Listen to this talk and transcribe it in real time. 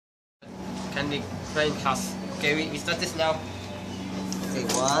Candy Crane Plus. Okay, we start this now. Okay,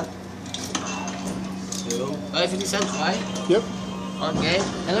 1, 2. 50 cents, right? Yep. Okay.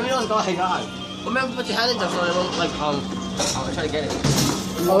 And let me know what's going on. Remember, put your hand in there so I won't, like, I'll try to get it.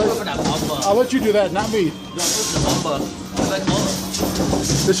 I'll let you do that, not me. No, push the bumper. Like, oh.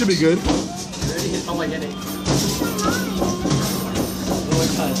 This should be good. Ready? How am I getting? One more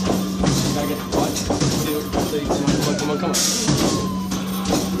time. Gotta get 1, 2, 3. Come on.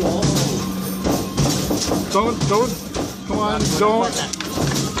 Don't. Come on, don't.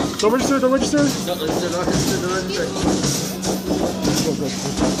 Don't register. Don't register.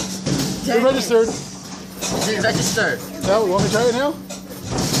 You're registered. Is it registered? Now, you want me to try it now?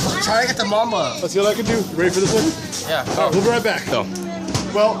 Try to get the mama. Let's see what I can do. You ready for this one? Yeah. All right, we'll be right back. Go.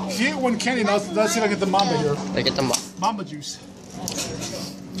 Well, if you get one candy, now let's see if I can get the mamba here. I get the mama. Mamba juice.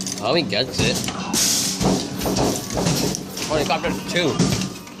 Oh, he gets it. Oh, he got 2.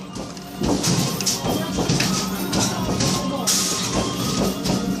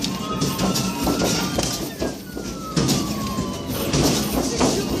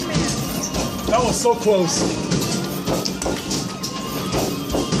 That was so close.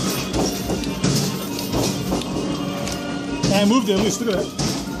 And I moved it at least. Look at that.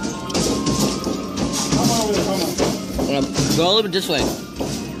 Come on over there. Come on. Go a little bit this way.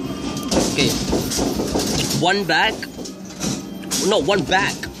 Okay. 1 back. No, 1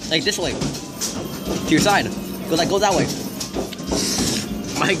 back. Like this way. To your side. Go that way.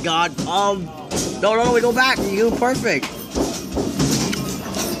 My God. No, we go back. You do perfect.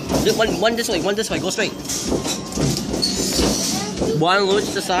 One this way. Go straight. 1 loose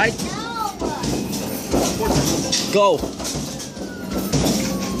to the side. Go.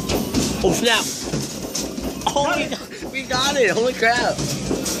 Oh snap. Oh, we got it. Holy crap.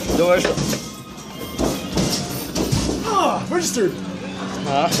 Doors. Ah, registered.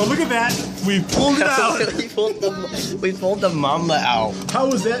 But look at that. We pulled it out. we pulled the mama out. How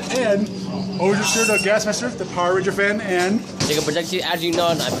was that? And registered a Gas Master, the Power Ranger fan, and They can protect you. As you know,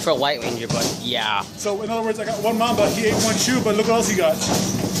 I prefer White Ranger, but yeah. so in other words, I got 1 mamba. He ate 1 shoe, but look what else he got.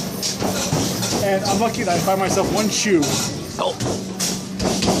 And I'm lucky that I find myself 1 shoe. Oh.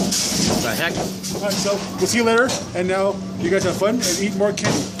 The heck? All right, so we'll see you later. And now you guys have fun and eat more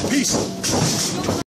candy. Peace.